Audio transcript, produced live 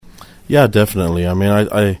Yeah, definitely. I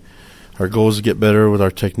mean, our goal is to get better with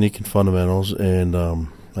our technique and fundamentals, and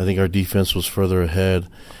I think our defense was further ahead.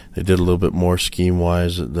 They did a little bit more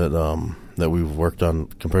scheme-wise that we've worked on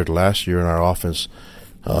compared to last year, and our offense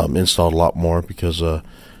installed a lot more because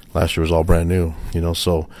last year was all brand new.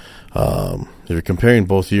 So if you're comparing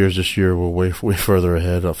both years, this year we're way further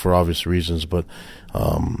ahead for obvious reasons. But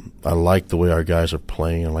I like the way our guys are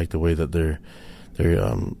playing. I like the way that they're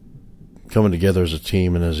coming together as a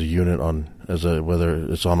team and as a unit whether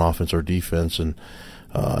it's on offense or defense. And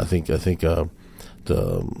I think the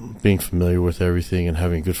being familiar with everything and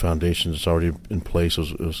having good foundations that's already in place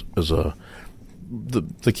is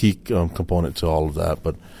the key component to all of that.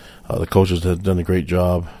 But the coaches have done a great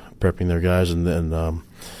job prepping their guys, and then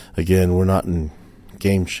again, we're not in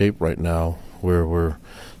game shape right now. We're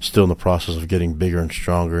still in the process of getting bigger and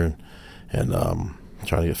stronger, and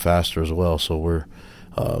trying to get faster as well. So we're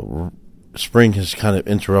spring has kind of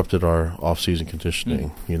interrupted our off-season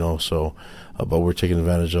conditioning, So, but we're taking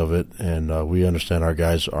advantage of it, and we understand our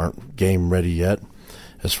guys aren't game ready yet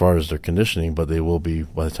as far as their conditioning, but they will be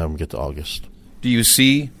by the time we get to August. Do you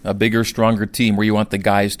see a bigger, stronger team where you want the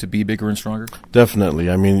guys to be bigger and stronger? Definitely.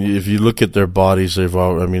 I mean, if you look at their bodies,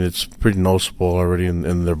 it's pretty noticeable already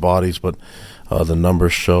in their bodies, but the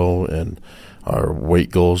numbers show, and our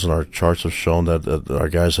weight goals and our charts have shown that our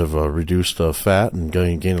guys have reduced fat and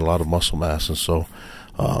gained a lot of muscle mass, and so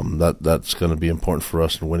that's going to be important for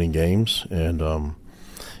us in winning games. And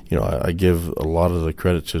I give a lot of the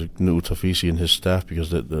credit to Nu'u Tafisi and his staff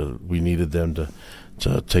because we needed them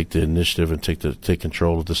to take the initiative and take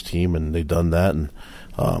control of this team, and they've done that. And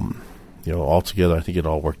altogether, I think it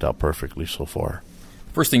all worked out perfectly so far.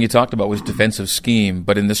 First thing you talked about was defensive scheme,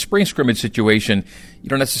 but in the spring scrimmage situation, you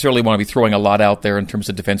don't necessarily want to be throwing a lot out there in terms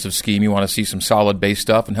of defensive scheme. You want to see some solid base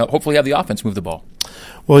stuff and hopefully have the offense move the ball.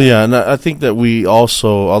 Well, yeah, and I think that we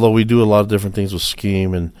also, although we do a lot of different things with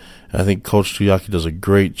scheme, and I think Coach Tuiaki does a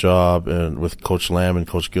great job, and with Coach Lamb and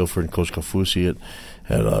Coach Guilford and Coach Kafusi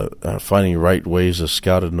at finding right ways to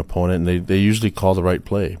scout an opponent, and they usually call the right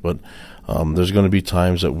play. But there's going to be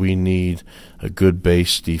times that we need a good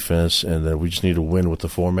base defense, and that we just need to win with the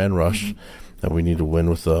four-man rush, and we need to win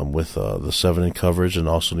with the 7 in coverage, and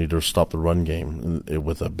also need to stop the run game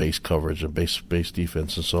with a base coverage and base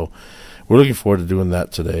defense. And so we're looking forward to doing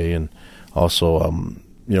that today, and also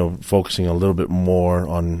focusing a little bit more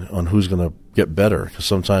on who's going to get better, because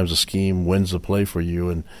sometimes the scheme wins the play for you,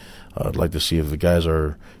 and I'd like to see if the guys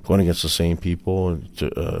are going against the same people,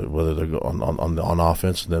 whether they're on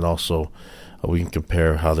offense, and then also we can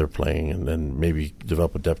compare how they're playing and then maybe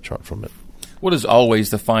develop a depth chart from it. What is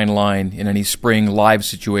always the fine line in any spring live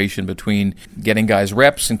situation between getting guys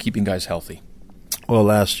reps and keeping guys healthy? Well,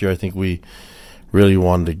 last year I think we really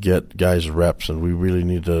wanted to get guys reps, and we really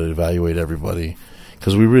need to evaluate everybody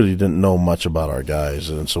because we really didn't know much about our guys,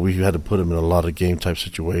 and so we had to put them in a lot of game-type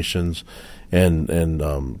situations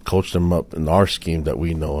and coach them up in our scheme that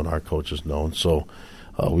we know and our coaches know. And so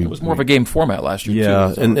it was more of a game format last year,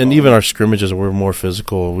 yeah, too. And even our scrimmages were more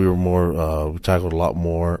physical. We were more we tackled a lot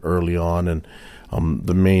more early on, and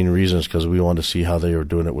the main reason is because we wanted to see how they were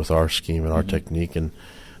doing it with our scheme and our technique, and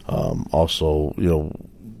also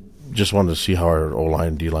just wanted to see how our O-line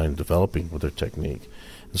and D-line developing with their technique.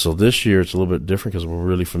 And so this year it's a little bit different because we're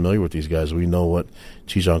really familiar with these guys. We know what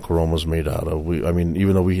Tijon Koroma's made out of.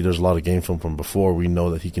 Even though there's a lot of game film from before, we know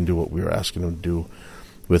that he can do what we were asking him to do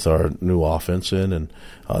with our new offense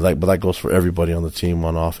but that goes for everybody on the team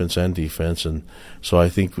on offense and defense. And so I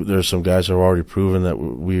think there's some guys that have already proven that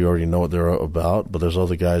we already know what they're about, but there's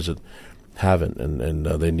other guys that haven't, and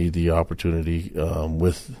they need the opportunity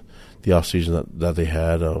with the offseason that they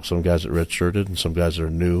had. Some guys that redshirted and some guys that are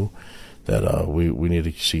new. That we need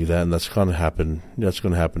to see that, and that's going to happen. That's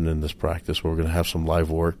going to happen in this practice, where we're going to have some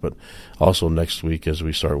live work, but also next week as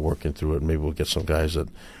we start working through it, maybe we'll get some guys that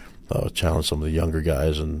challenge some of the younger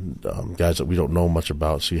guys and guys that we don't know much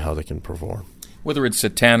about, see how they can perform. Whether it's a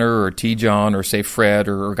Tanner or Tijon or, say, Fred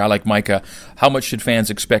or a guy like Micah, how much should fans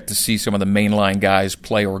expect to see some of the mainline guys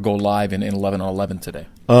play or go live in 11-on-11 today?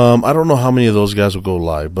 I don't know how many of those guys will go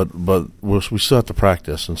live, but we still have to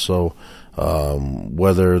practice, and so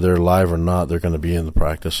whether they're live or not, they're going to be in the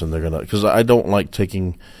practice, and they're going to, because I don't like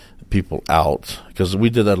taking people out, because we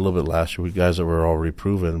did that a little bit last year with guys that were already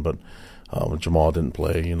proven, but Jamal didn't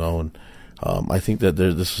play, and I think that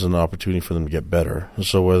this is an opportunity for them to get better.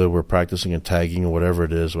 So whether we're practicing and tagging or whatever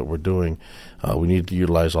it is, what we're doing, we need to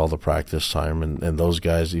utilize all the practice time, and those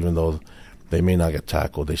guys, even though they may not get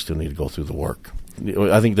tackled, they still need to go through the work.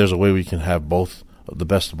 I think there's a way we can have the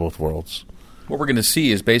best of both worlds. What we're going to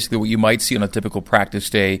see is basically what you might see on a typical practice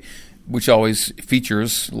day, which always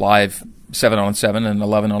features live 7-on-7 and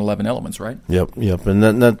 11-on-11 elements, right? Yep. And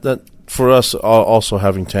that for us, also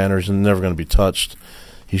having Tanner's and never going to be touched.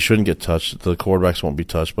 He shouldn't get touched. The quarterbacks won't be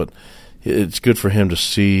touched, but it's good for him to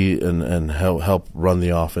see and help run the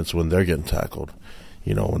offense when they're getting tackled.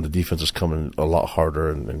 When the defense is coming a lot harder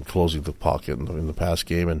and closing the pocket in the pass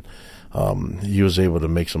game. And he was able to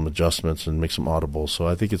make some adjustments and make some audibles. So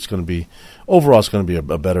I think it's going to be a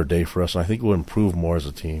better day for us, and I think we'll improve more as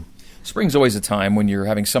a team. Spring's always a time when you're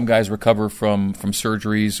having some guys recover from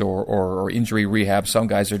surgeries or injury rehab. Some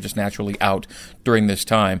guys are just naturally out during this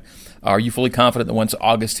time. Are you fully confident that once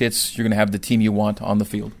August hits, you're going to have the team you want on the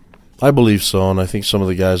field? I believe so, and I think some of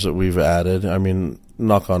the guys that we've added,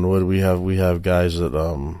 knock on wood, we have guys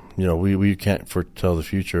that we can't foretell the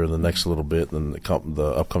future in the next little bit in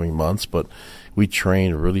the upcoming months, but we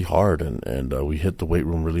train really hard and we hit the weight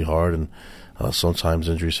room really hard, and sometimes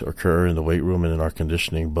injuries occur in the weight room and in our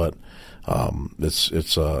conditioning, but I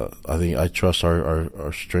think I trust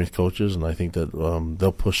our strength coaches, and I think that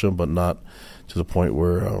they'll push them, but not to the point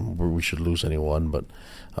where we should lose anyone, but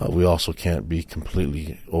we also can't be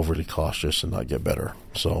completely overly cautious and not get better.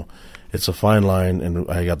 So it's a fine line, and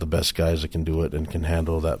I got the best guys that can do it and can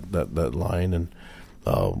handle that line. And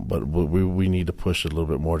but we need to push a little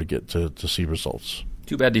bit more to get to see results.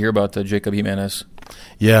 Too bad to hear about Jacob Jimenez.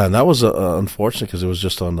 Yeah, and that was unfortunate because it was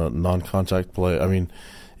just on a non-contact play.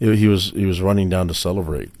 He was running down to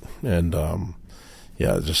celebrate, and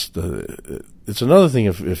it's another thing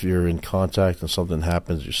if you're in contact and something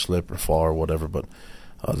happens, you slip or fall or whatever, but.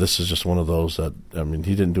 This is just one of those that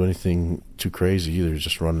he didn't do anything too crazy either. He's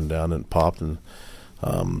just running down and popped, and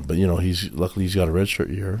but luckily he's got a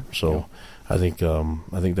redshirt year, so yeah. I think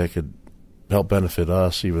that could help benefit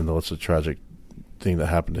us, even though it's a tragic thing that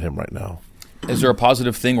happened to him right now. Is there a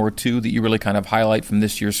positive thing or two that you really kind of highlight from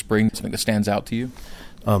this year's spring? Something that stands out to you?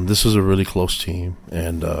 This is a really close team,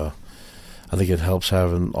 and I think it helps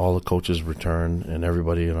having all the coaches return and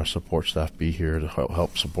everybody in our support staff be here to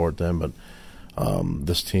help support them, but.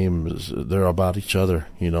 This team they're about each other,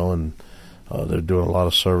 and they're doing a lot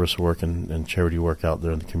of service work and charity work out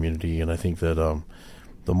there in the community. And I think that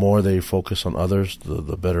the more they focus on others,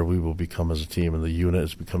 the better we will become as a team, and the unit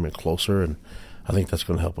is becoming closer. And I think that's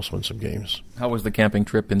going to help us win some games. How was the camping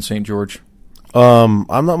trip in St. George? I'm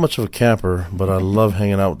not much of a camper, but I love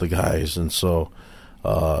hanging out with the guys, and so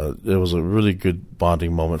it was a really good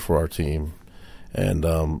bonding moment for our team.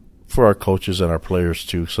 And for our coaches and our players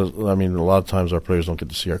too. So a lot of times our players don't get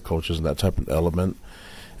to see our coaches in that type of element,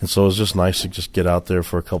 and so it's just nice to just get out there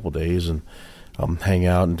for a couple of days and hang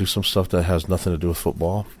out and do some stuff that has nothing to do with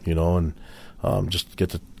football, and just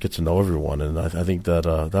get to know everyone. And I think that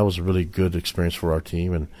that was a really good experience for our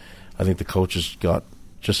team, and I think the coaches got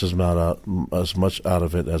just as much out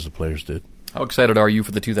of it as the players did. How excited are you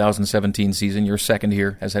for the 2017 season, your second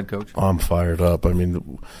year as head coach? I'm fired up.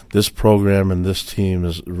 This program and this team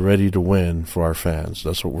is ready to win for our fans.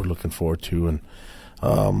 That's what we're looking forward to. And,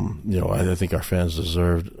 I think our fans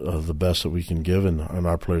deserve the best that we can give, and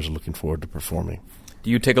our players are looking forward to performing. Do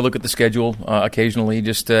you take a look at the schedule occasionally,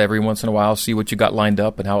 just every once in a while, see what you got lined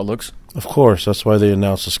up and how it looks? Of course. That's why they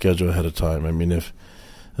announce the schedule ahead of time. If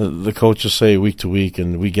the coaches say week to week,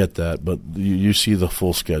 and we get that, but you see the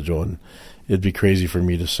full schedule, and it'd be crazy for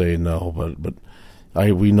me to say no, but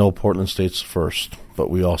we know Portland State's first, but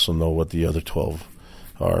we also know what the other 12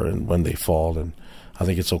 are and when they fall, and I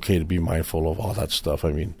think it's okay to be mindful of all that stuff.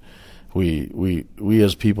 We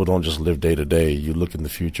as people don't just live day to day. You look in the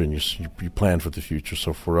future and you plan for the future.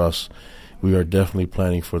 So for us, we are definitely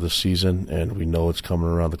planning for the season, and we know it's coming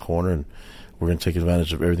around the corner, and we're going to take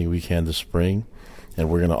advantage of everything we can this spring. And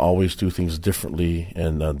we're going to always do things differently,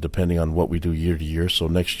 and depending on what we do year to year. So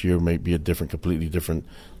next year may be a completely different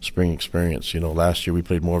spring experience. Last year we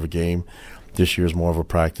played more of a game. This year is more of a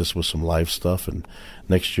practice with some live stuff. And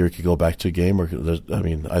next year it could go back to a game.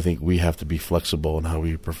 I think we have to be flexible in how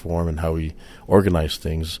we perform and how we organize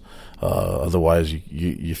things. Otherwise,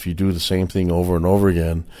 if you do the same thing over and over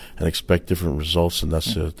again and expect different results, and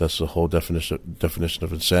that's the whole definition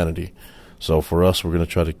of insanity. So for us, we're going to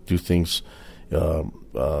try to do things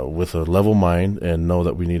with a level mind and know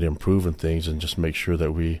that we need to improve in things, and just make sure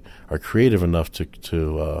that we are creative enough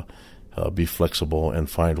to be flexible and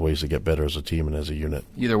find ways to get better as a team and as a unit.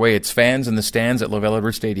 Either way, it's fans in the stands at LaVell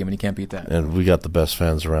Edwards Stadium, and you can't beat that. And we got the best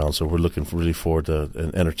fans around, so we're looking really forward to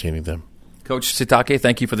entertaining them. Coach Sitake,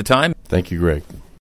 thank you for the time. Thank you, Greg.